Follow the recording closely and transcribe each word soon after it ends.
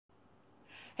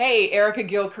Hey, Erica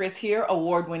Gilchrist here,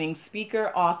 award-winning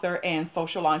speaker, author, and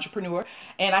social entrepreneur.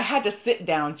 And I had to sit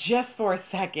down just for a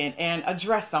second and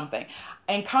address something.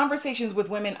 In conversations with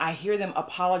women, I hear them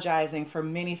apologizing for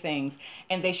many things,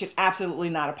 and they should absolutely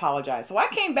not apologize. So I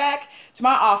came back to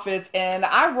my office and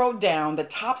I wrote down the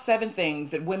top 7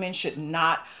 things that women should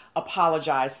not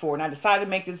apologize for. And I decided to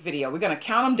make this video. We're going to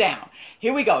count them down.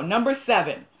 Here we go. Number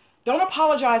 7, don't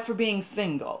apologize for being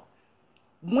single.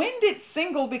 When did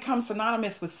single become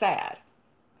synonymous with sad?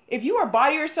 If you are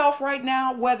by yourself right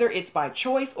now, whether it's by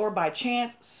choice or by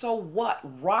chance, so what?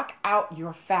 Rock out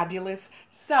your fabulous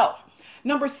self.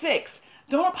 Number 6,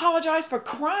 don't apologize for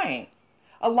crying.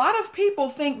 A lot of people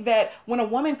think that when a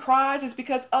woman cries, it's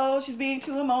because, oh, she's being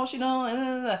too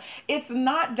emotional. It's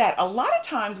not that. A lot of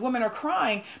times women are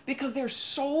crying because they're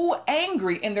so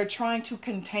angry and they're trying to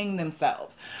contain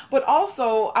themselves. But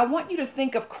also, I want you to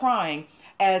think of crying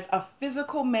as a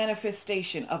physical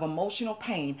manifestation of emotional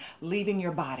pain leaving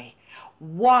your body.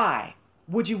 Why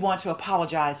would you want to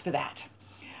apologize for that?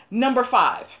 Number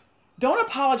 5, don't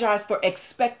apologize for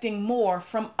expecting more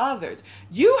from others.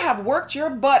 You have worked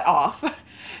your butt off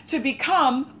to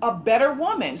become a better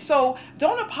woman. So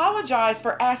don't apologize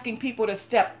for asking people to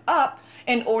step up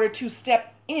in order to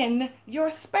step in your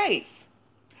space.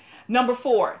 Number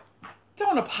 4,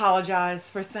 don't apologize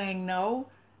for saying no.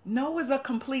 No is a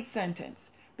complete sentence,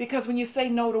 because when you say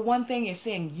no to one thing, you're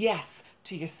saying yes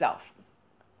to yourself.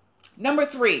 Number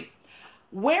 3,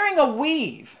 wearing a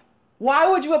weave. Why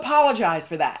would you apologize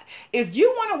for that? If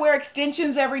you want to wear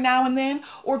extensions every now and then,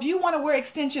 or if you want to wear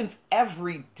extensions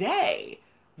every day,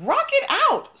 rock it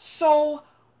out. So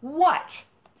what?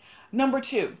 Number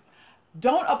 2,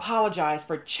 don't apologize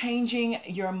for changing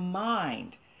your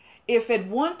mind. If at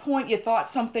one point you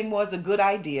thought something was a good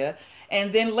idea,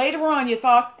 and then later on you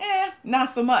thought, not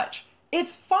so much.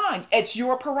 It's fine. It's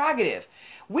your prerogative.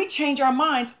 We change our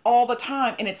minds all the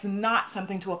time, and it's not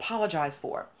something to apologize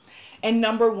for. And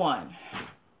number 1,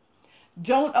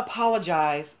 don't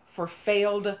apologize for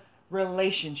failed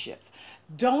relationships.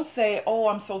 Don't say, oh,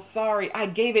 I'm so sorry. I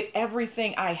gave it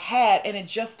everything I had and it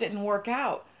just didn't work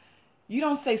out. You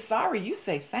don't say sorry. You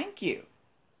say thank you.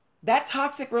 That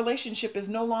toxic relationship is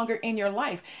no longer in your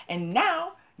life. And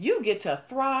now you get to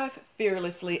thrive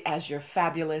fearlessly as your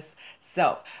fabulous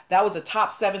self. That was the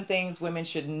top 7 things women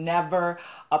should never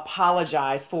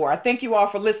apologize for. I thank you all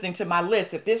for listening to my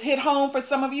list. If this hit home for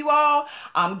some of you all,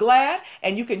 I'm glad.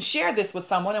 And you can share this with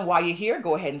someone. And while you're here,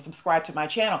 go ahead and subscribe to my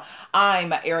channel.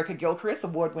 I'm Erica Gilchrist,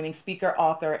 award-winning speaker,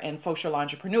 author, and social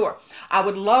entrepreneur. I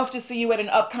would love to see you at an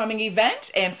upcoming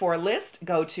event. And for a list,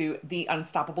 go to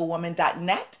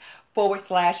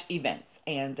theunstoppablewoman.net/events.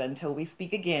 And until we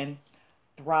speak again,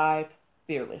 thrive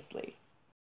fearlessly.